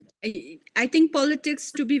I think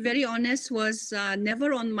politics, to be very honest, was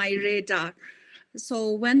never on my radar.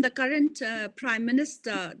 So when the current Prime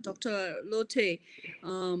Minister, Dr. Lote,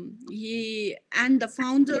 he and the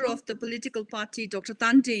founder of the political party, Dr.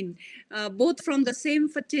 Tandin, both from the same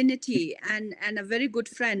fraternity and a very good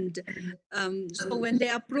friend. So when they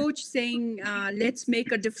approached saying, let's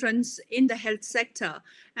make a difference in the health sector,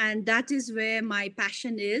 and that is where my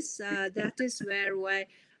passion is, that is where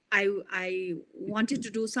I wanted to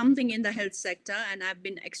do something in the health sector, and I've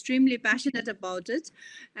been extremely passionate about it.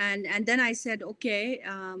 And then I said, okay,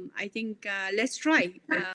 I think let's try.